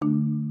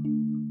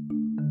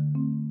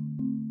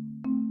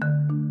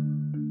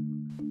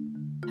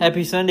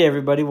Happy Sunday,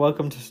 everybody.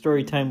 Welcome to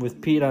Storytime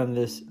with Pete on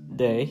this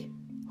day.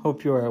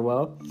 Hope you are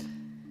well.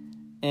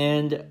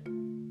 And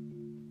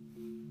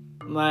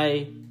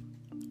my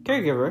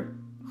caregiver,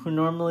 who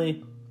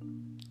normally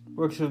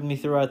works with me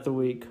throughout the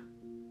week,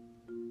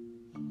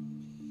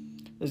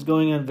 is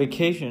going on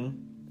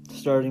vacation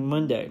starting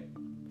Monday,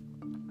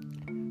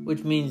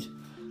 which means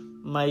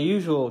my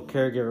usual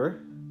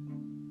caregiver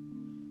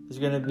is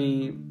going to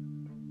be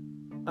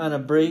on a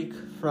break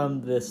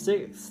from the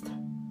 6th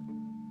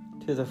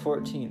to the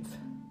 14th.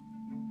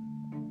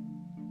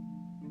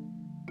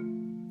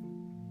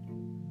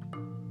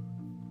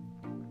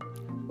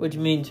 Which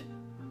means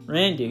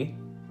Randi,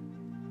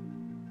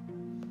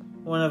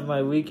 one of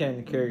my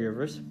weekend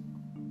caregivers,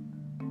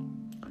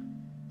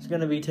 is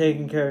going to be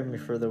taking care of me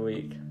for the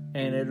week.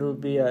 And it'll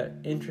be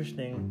an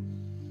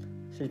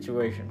interesting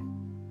situation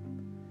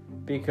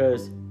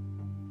because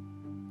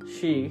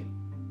she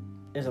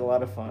is a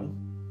lot of fun.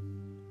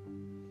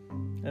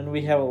 And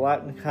we have a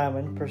lot in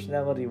common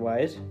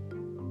personality-wise.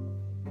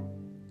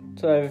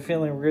 So I have a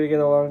feeling we're going to get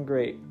along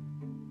great.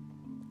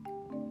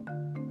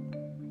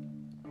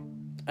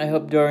 I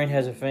hope Doreen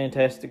has a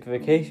fantastic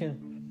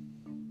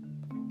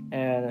vacation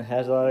and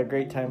has a lot of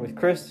great time with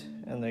Chris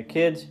and the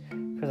kids,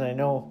 because I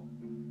know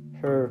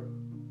her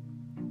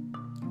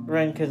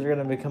grandkids are going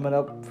to be coming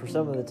up for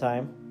some of the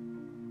time.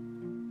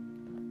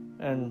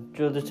 And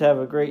she'll just have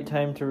a great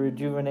time to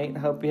rejuvenate.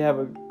 Hope you have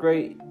a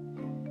great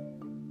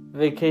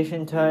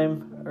vacation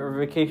time or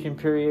vacation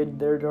period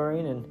there,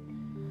 Doreen, and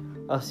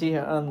I'll see you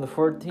on the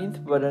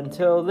 14th. But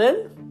until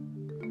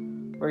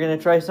then, we're going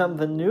to try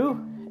something new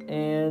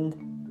and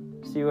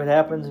see what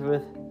happens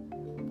with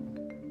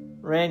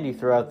Randi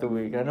throughout the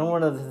week. I know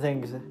one of the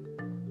things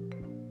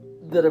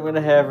that I'm going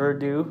to have her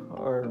do,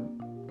 or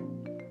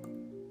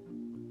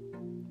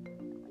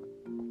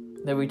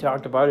that we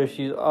talked about, is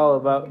she's all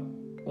about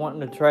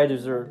wanting to try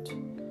desserts.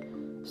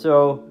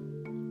 So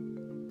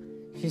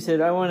she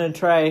said, I want to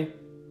try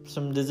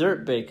some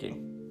dessert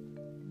baking.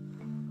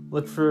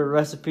 Look for a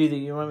recipe that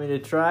you want me to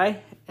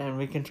try, and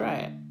we can try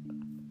it.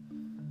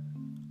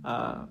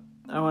 I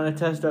want to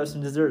test out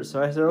some desserts.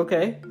 So I said,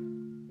 okay.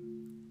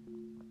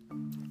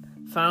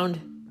 Found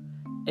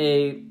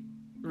a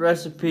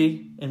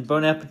recipe in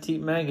Bon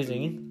Appetit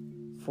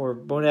magazine for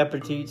Bon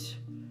Appetit's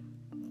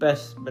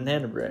best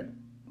banana bread.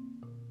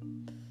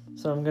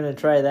 So I'm going to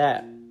try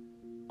that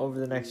over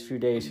the next few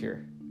days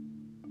here.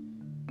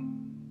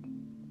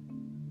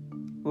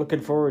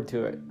 Looking forward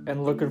to it,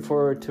 and looking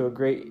forward to a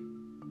great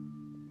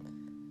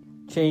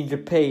change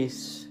of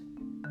pace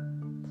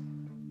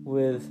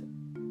with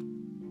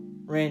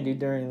Randi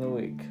during the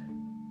week.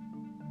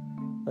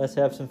 Let's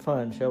have some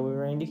fun, shall we,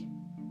 Randi?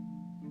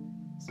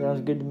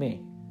 Sounds good to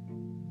me.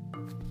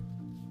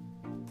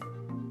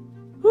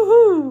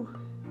 Woohoo!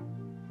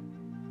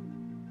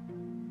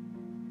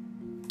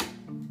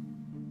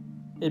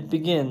 It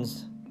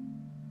begins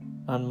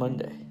on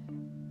Monday.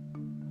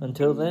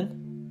 Until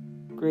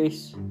then,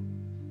 grace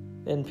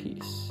and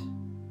peace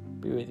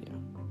be with you.